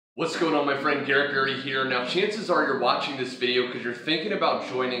What's going on, my friend? Garrett Berry here. Now, chances are you're watching this video because you're thinking about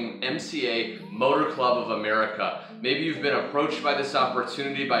joining MCA, Motor Club of America. Maybe you've been approached by this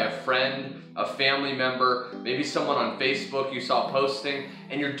opportunity by a friend, a family member, maybe someone on Facebook you saw posting,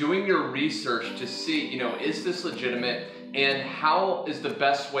 and you're doing your research to see, is this legitimate and how is the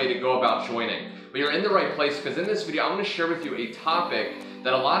best way to go about joining? But you're in the right place because in this video, I'm going to share with you a topic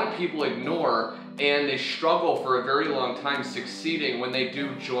that a lot of people ignore and they struggle for a very long time succeeding when they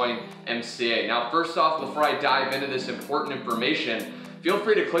do join MCA. Now, first off, before I dive into this important information, feel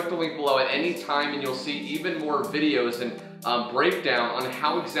free to click the link below at any time and you'll see even more videos and breakdown on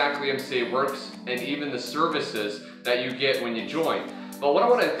how exactly MCA works and even the services that you get when you join. But what I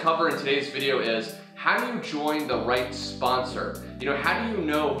want to cover in today's video is how do you join the right sponsor? How do you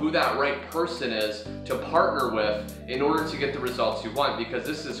know who that right person is to partner with in order to get the results you want? Because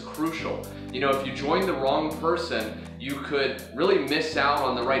this is crucial. If you join the wrong person, you could really miss out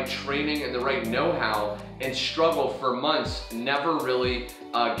on the right training and the right know-how and struggle for months, never really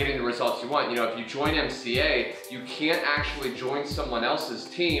getting the results you want. If you join MCA, you can't actually join someone else's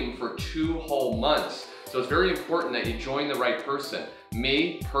team for 2 whole months. So it's very important that you join the right person.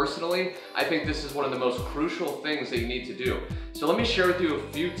 Me, personally, I think this is one of the most crucial things that you need to do. So let me share with you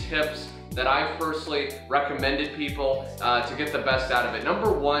a few tips that I've personally recommended people to get the best out of it.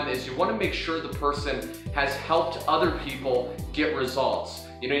 Number one is you want to make sure the person has helped other people get results.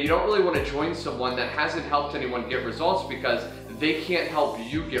 You don't really want to join someone that hasn't helped anyone get results because they can't help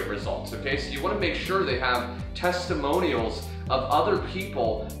you get results, okay? So you want to make sure they have testimonials of other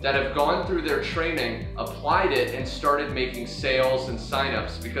people that have gone through their training, applied it, and started making sales and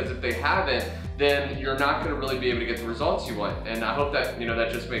signups. Because if they haven't, then you're not going to really be able to get the results you want. And I hope that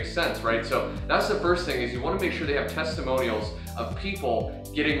that just makes sense, right? So that's the first thing, is you want to make sure they have testimonials of people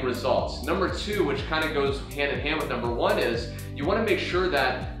getting results. Number two, which kind of goes hand in hand with number one, is you want to make sure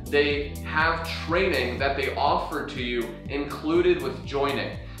that they have training that they offer to you included with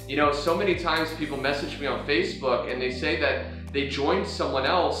joining. So many times people message me on Facebook and they say that they joined someone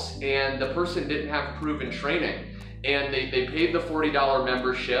else and the person didn't have proven training. And they paid the $40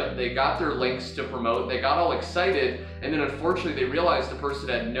 membership, they got their links to promote, they got all excited, and then unfortunately they realized the person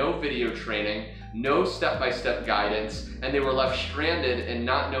had no video training, no step-by-step guidance, and they were left stranded and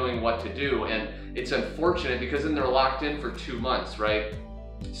not knowing what to do. And it's unfortunate because then they're locked in for 2 months, right?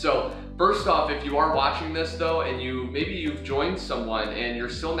 So first off, if you are watching this though, and maybe you've joined someone and you're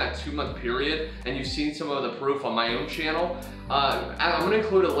still in that 2-month period and you've seen some of the proof on my own channel, I'm going to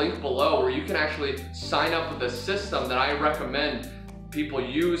include a link below where you can actually sign up with a system that I recommend people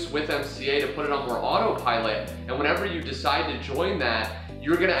use with MCA to put it on more autopilot. And whenever you decide to join that,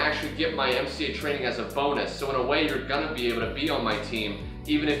 you're going to actually get my MCA training as a bonus. So in a way, you're going to be able to be on my team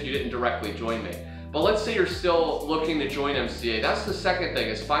even if you didn't directly join me. But let's say you're still looking to join MCA. That's the second thing,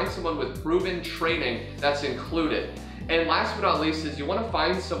 is find someone with proven training that's included. And last but not least is you want to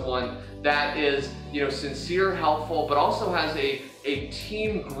find someone that is, sincere, helpful, but also has a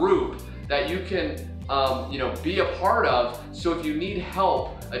team group that you can, be a part of. So if you need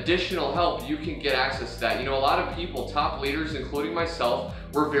help, additional help, you can get access to that. A lot of people, top leaders, including myself,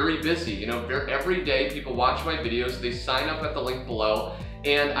 we're very busy. Every day people watch my videos, they sign up at the link below,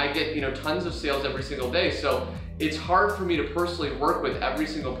 and I get, tons of sales every single day. So it's hard for me to personally work with every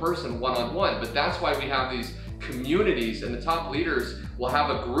single person one-on-one, but that's why we have these communities, and the top leaders will have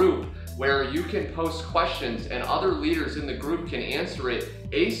a group where you can post questions and other leaders in the group can answer it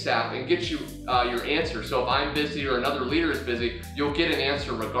ASAP and get you your answer. So if I'm busy or another leader is busy, you'll get an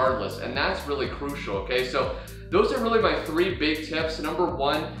answer regardless. And that's really crucial, okay? So those are really my 3 big tips. Number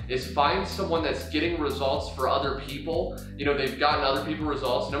one is find someone that's getting results for other people. They've gotten other people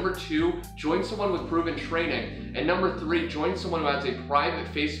results. Number 2, join someone with proven training. And number 3, join someone who has a private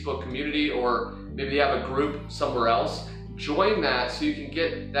Facebook community, or maybe they have a group somewhere else. Join that so you can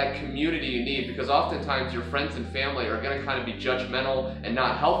get that community you need, because oftentimes your friends and family are going to kind of be judgmental and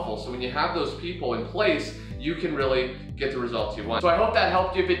not helpful. So when you have those people in place, you can really get the results you want. So I hope that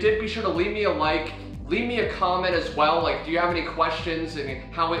helped you. If it did, be sure to leave me a like. Leave me a comment as well, like do you have any questions and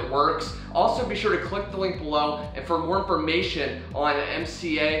how it works? Also be sure to click the link below and for more information on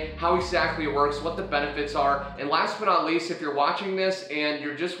MCA, how exactly it works, what the benefits are. And last but not least, if you're watching this and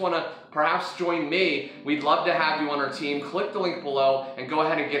you just want to perhaps join me, we'd love to have you on our team. Click the link below and go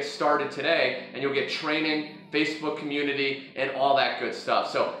ahead and get started today, and you'll get training, Facebook community, and all that good stuff.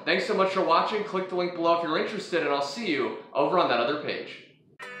 So thanks so much for watching. Click the link below if you're interested, and I'll see you over on that other page.